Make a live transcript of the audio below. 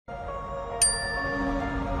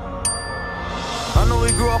know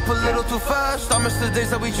we grew up a little too fast. I miss the days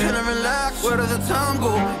that we chill and relax. Where did the time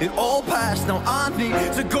go? It all passed, now I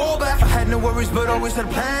need to go back. I had no worries but always had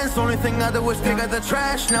plans. The only thing I did was dig out the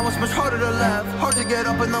trash. Now it's much harder to laugh, hard to get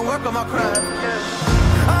up and then work on my craft.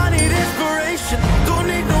 I need inspiration, don't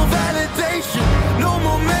need no validation. No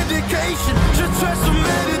more medication, just try some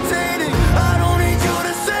meditating. I don't need you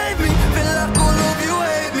to save me, feel like all of you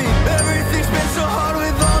hate me. Everything's been so hard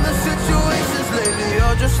with all the situations lately.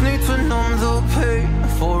 I just need to numb the pain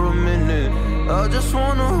for a minute. I just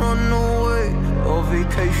wanna run away on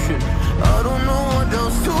vacation. I don't know what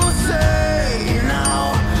else to say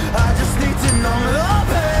now. I just need to numb the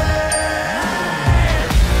pain.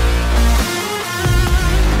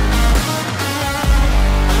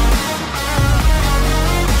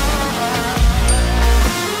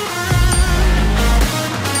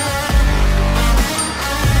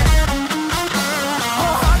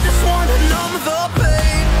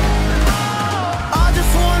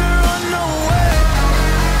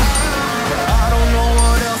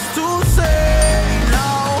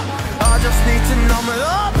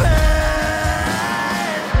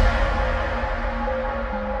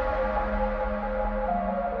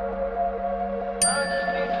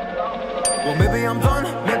 Well, maybe I'm done,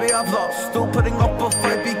 maybe I've lost. Still putting up a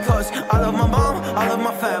fight because I love my mom, I love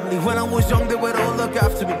my family. When I was young, they would all look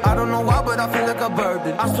after me. I don't know why, but I feel like a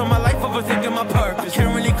burden. I spend my life overthinking my purpose.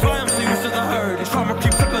 Can't really cry, I'm so used to the hurt. Trauma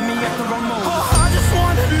keeps flipping me at the wrong moment. Oh, I just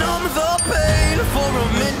wanna numb the pain for a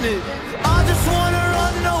minute. I just wanna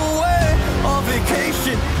run away on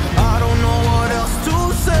vacation. I don't know what else to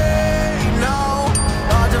say now.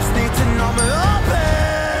 I just need to numb the pain.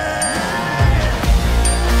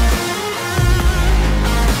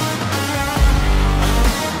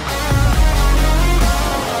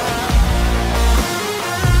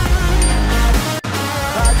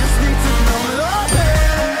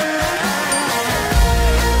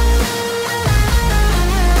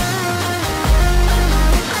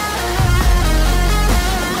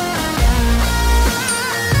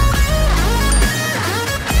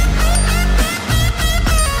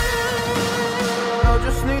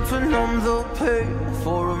 Numb the pain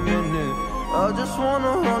for a minute. I just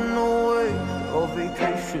wanna run away on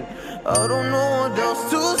vacation. I don't know what else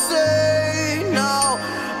to say now.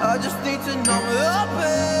 I just need to numb the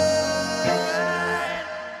pain.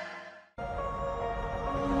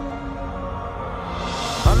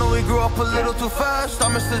 I know we grew up a little too fast. I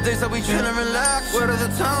miss the days that we chill and relax. Where did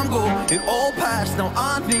the time go? It all passed, now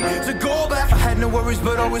I need to go back. I had no worries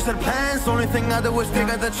but always had plans. The only thing I did was dig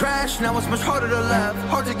out the trash. Now it's much harder to laugh,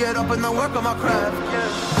 hard to get up and then work on my craft.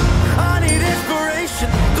 I need inspiration,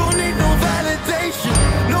 don't need no validation.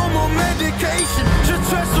 No more medication, just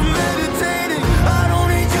try some meditating. I don't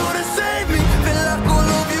need you to save me, feel like all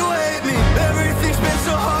of you hate me. Everything's been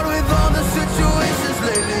so hard with all the situations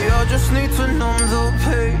lately. I just need to numb the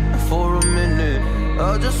pain for a minute.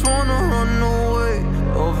 I just wanna run away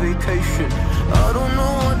on vacation. I don't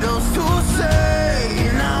know what else to say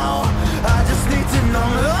now. I just need to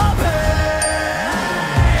numb the pain.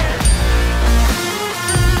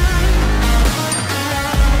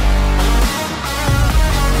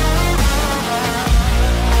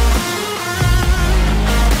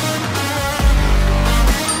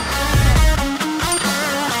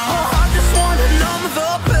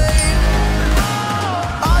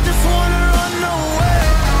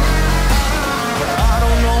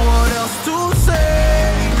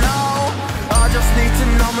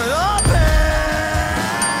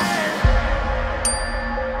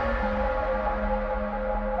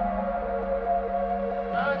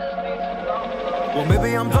 Well,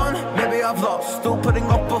 maybe I'm done, maybe I've lost. Still putting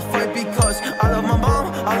up a fight because I love my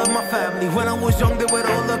mom, I love my family. When I was young, they would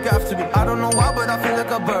all look after me. I don't know why, but I feel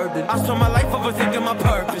like a burden. I spend my life overthinking my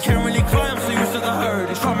purpose. Can't really cry, I'm so used to the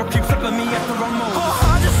hurt. Trauma keeps flipping me at the wrong moment.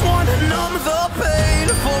 Oh, I just wanna numb the pain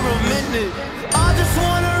for a minute. I just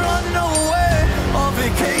wanna run away on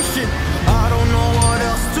vacation. I don't know what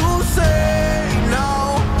else to say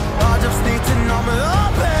now. I just need to numb the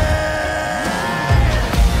pain.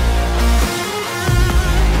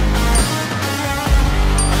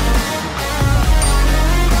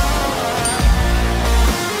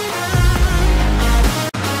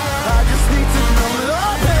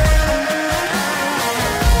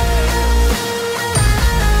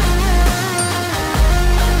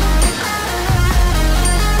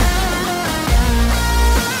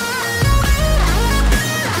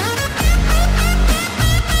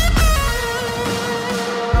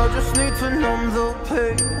 Numb the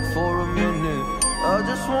pain for a minute. I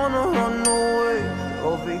just wanna run away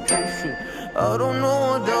on vacation. I don't know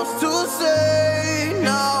what else to say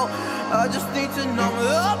now. I just need to numb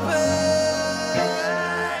the pain.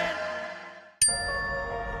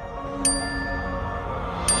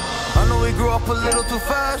 grew up a little too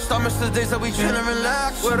fast. I miss the days that we chill and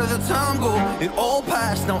relax. Where did the time go? It all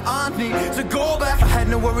passed, now I need to go back. I had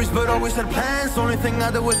no worries but always had plans. Only thing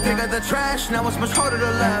I did was dig out the trash. Now it's much harder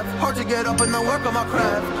to laugh, hard to get up and then work on my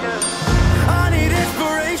craft. I need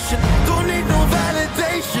inspiration, don't need no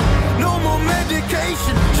validation. No more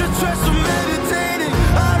medication, should try some meditating.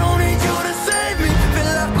 I don't need you to save me, feel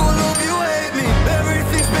like all of you hate me.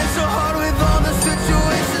 Everything's been so hard with all the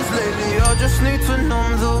situations lately. I just need to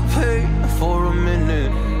numb the pain for a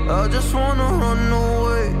minute. I just wanna run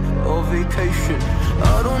away on vacation.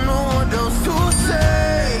 I don't know what else to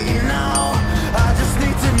say now. I just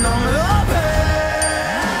need to numb the pain.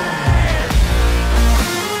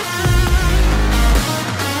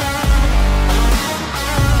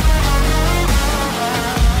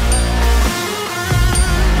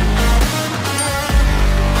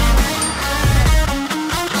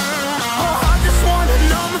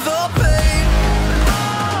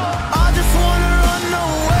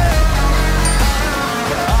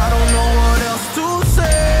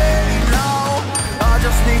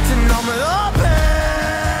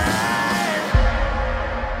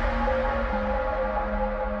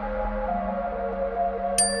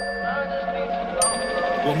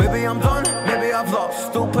 Well, maybe I'm done, maybe I've lost.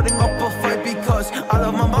 Still putting up a fight because I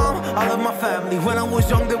love my mom, I love my family. When I was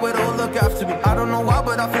young, they would all look after me. I don't know why,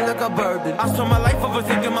 but I feel like a burden. I spent my life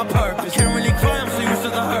overthinking my purpose. Can't really cry, I'm so used to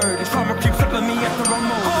the hurt. Trauma keeps up at me at the wrong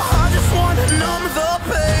moment. Oh, I just wanna numb the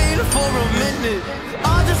pain for a minute.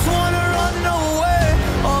 I just wanna run away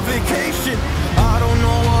on vacation. I don't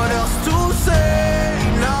know what else to say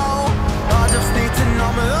now. I just need to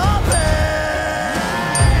numb the pain.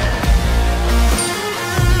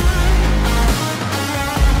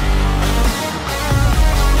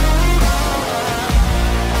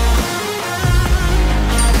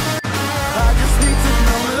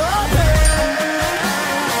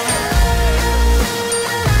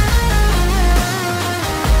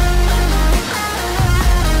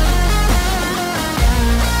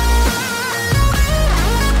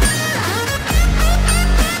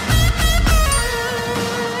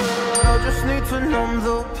 To numb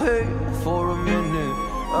the pain for a minute.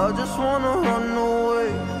 I just wanna run away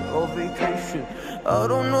on vacation. I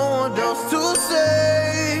don't know what else to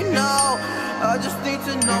say now. I just need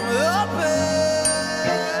to numb the pain.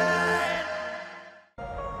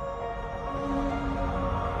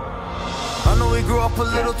 I know we grew up a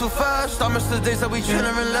little too fast. I miss the days that we chill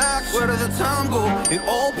and relax. Where did the time go? It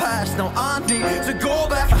all passed, now I need to go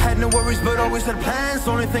back. I had no worries but always had plans.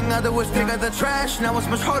 Only thing I did was dig out the trash. Now it's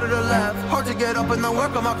much harder to laugh, hard to get up and then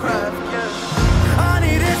work on my craft. I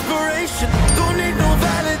need inspiration, don't need no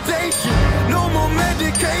validation. No more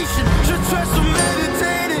medication, should try some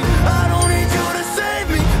meditating. I don't need you to save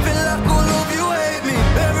me, feel like all of you hate me.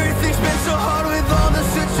 Everything's been so hard with all the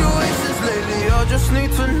situations lately. I just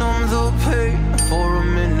need to numb the pain for a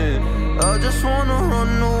minute. I just wanna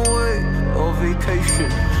run away on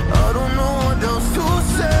vacation. I don't know what else to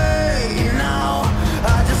say now.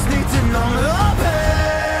 I just need to numb the pain.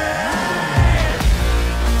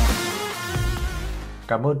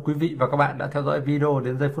 Cảm ơn quý vị và các bạn đã theo dõi video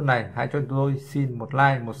đến giây phút này. Hãy cho tôi xin một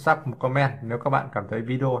like, một sub, một comment nếu các bạn cảm thấy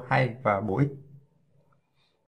video hay và bổ ích.